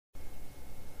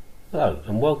Hello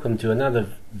and welcome to another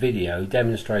video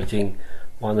demonstrating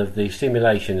one of the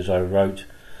simulations I wrote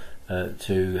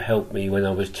to help me when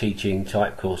I was teaching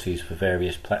type courses for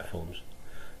various platforms.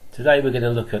 Today we're going to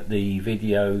look at the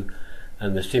video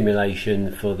and the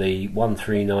simulation for the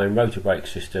 139 rotor brake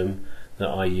system that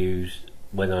I used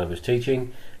when I was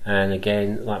teaching, and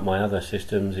again, like my other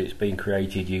systems, it's been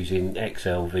created using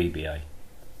Excel VBA.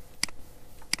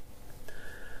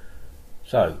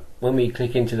 So when we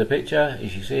click into the picture,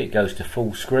 as you see, it goes to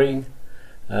full screen.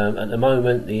 At the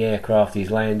moment the aircraft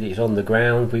is landed, it's on the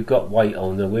ground, we've got weight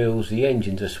on the wheels, the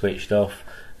engines are switched off,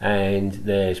 and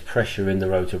there's pressure in the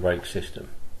rotor brake system.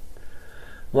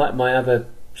 Like my other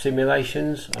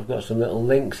simulations, I've got some little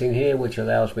links in here which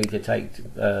allows me to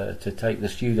take the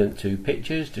student to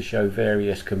pictures to show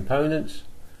various components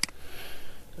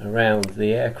around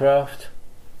the aircraft.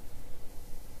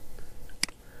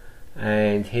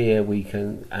 And here we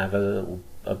can have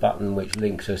a button which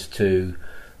links us to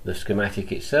the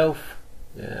schematic itself,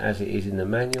 as it is in the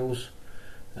manuals.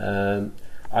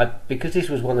 Because this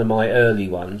was one of my early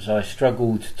ones, I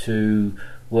struggled to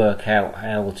work out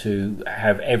how to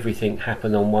have everything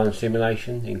happen on one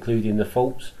simulation, including the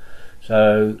faults.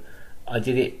 So I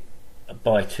did it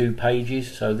by 2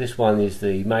 pages. So this one is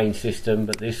the main system,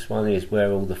 but this one is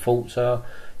where all the faults are.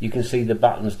 You can see the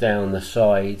buttons down the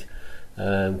side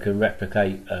can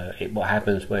replicate what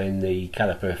happens when the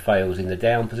caliper fails in the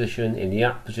down position, in the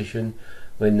up position,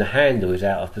 when the handle is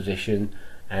out of position,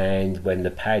 and when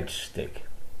the pads stick.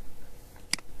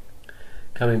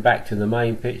 Coming back to the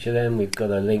main picture, then we've got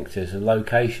a link to the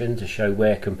location to show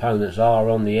where components are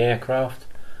on the aircraft,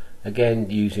 again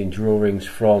using drawings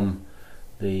from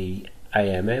the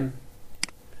AMM.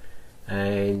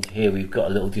 And here we've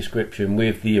got a little description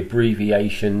with the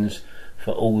abbreviations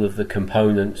for all of the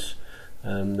components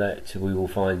that we will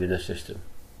find in the system.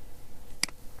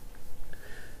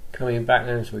 Coming back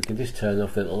now, so we can just turn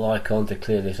off the little icon to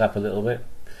clear this up a little bit.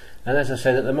 And as I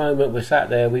said, at the moment we're sat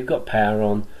there, we've got power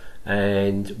on,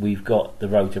 and we've got the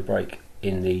rotor brake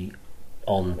in the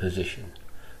on position.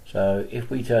 So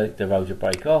if we take the rotor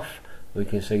brake off, we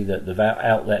can see that the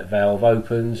outlet valve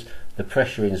opens, the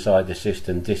pressure inside the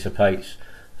system dissipates,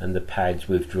 and the pads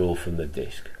withdraw from the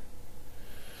disc.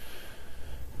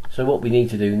 So what we need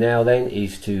to do now then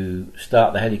is to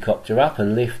start the helicopter up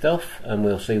and lift off, and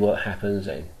we'll see what happens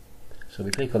then. So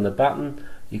we click on the button.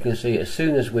 You can see as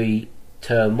soon as we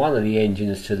turn one of the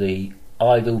engines to the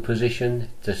idle position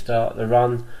to start the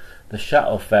run, the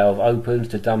shut-off valve opens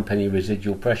to dump any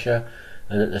residual pressure,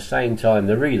 and at the same time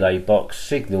the relay box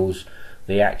signals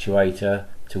the actuator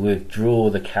to withdraw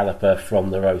the caliper from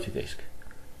the rotor disc.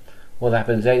 What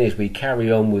happens then is we carry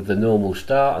on with the normal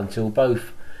start until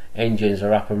both engines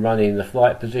are up and running in the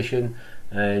flight position,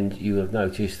 and you have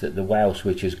noticed that the WOW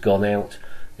switch has gone out,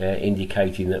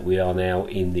 indicating that we are now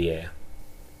in the air.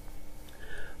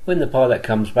 When the pilot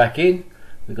comes back in,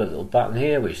 we've got a little button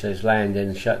here which says land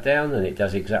and shut down, and it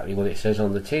does exactly what it says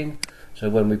on the tin. So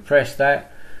when we press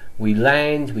that, we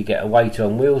land, we get a weight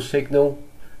on wheel signal,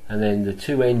 and then the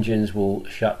 2 engines will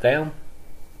shut down.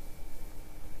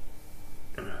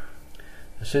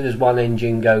 As soon as one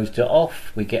engine goes to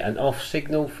off, we get an off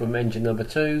signal from engine number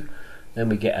 2, then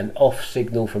we get an off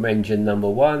signal from engine number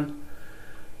 1.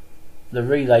 The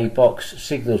relay box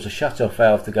signals the shut-off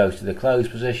valve to go to the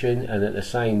closed position, and at the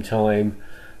same time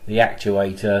the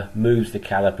actuator moves the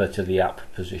caliper to the up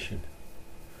position.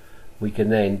 We can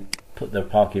then put the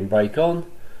parking brake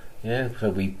on,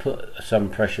 so we put some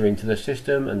pressure into the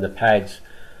system and the pads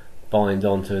bind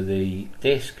onto the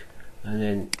disc, and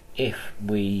then if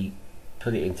we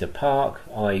put it into park,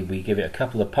 we give it a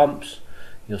couple of pumps,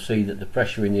 you'll see that the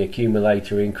pressure in the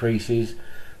accumulator increases,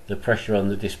 the pressure on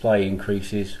the display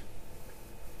increases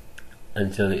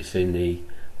until it's in the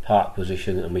park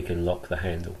position, and we can lock the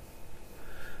handle.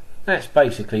 That's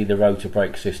basically the rotor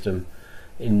brake system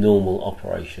in normal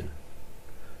operation.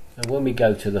 And when we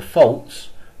go to the faults,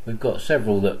 we've got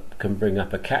several that can bring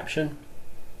up a caption.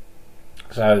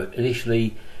 So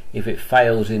initially, if it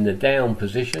fails in the down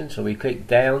position, so we click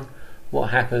down,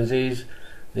 what happens is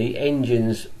the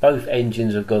engines, both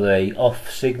engines have got a off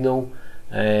signal,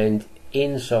 and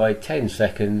inside 10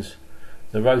 seconds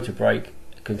the rotor brake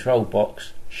control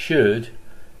box should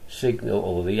signal,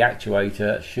 or the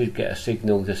actuator should get a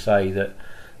signal to say that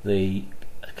the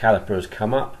caliper has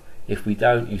come up. If we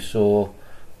don't, you saw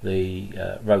the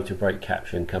rotor brake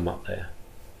caption come up there.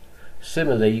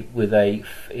 Similarly with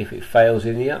if it fails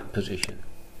in the up position.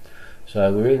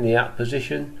 So we're in the up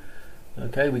position.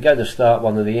 Okay, we go to start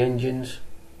one of the engines,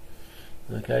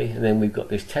 okay, and then we've got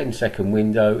this 10-second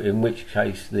window, in which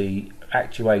case the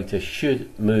actuator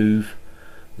should move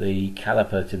the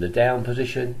caliper to the down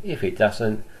position. If it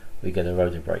doesn't, we get a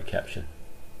rotor brake caption.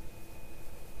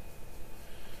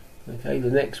 Okay, the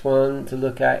next one to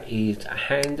look at is a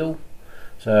handle.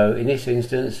 So in this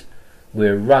instance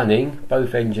we're running,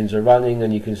 both engines are running,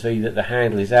 and you can see that the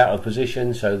handle is out of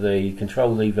position, so the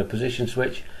control lever position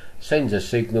switch sends a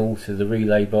signal to the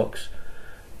relay box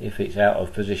if it's out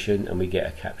of position, and we get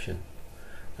a caption.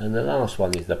 And the last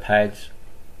one is the pads.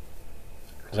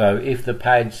 So if the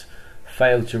pads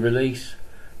fail to release,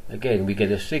 again we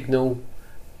get a signal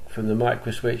from the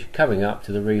micro switch coming up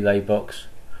to the relay box,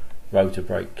 rotor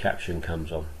brake caption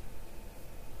comes on.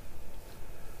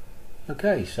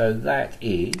 Okay, so that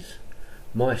is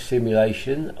my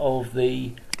simulation of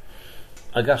the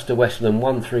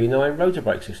AW139 rotor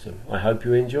brake system. I hope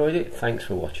you enjoyed it. Thanks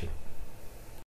for watching.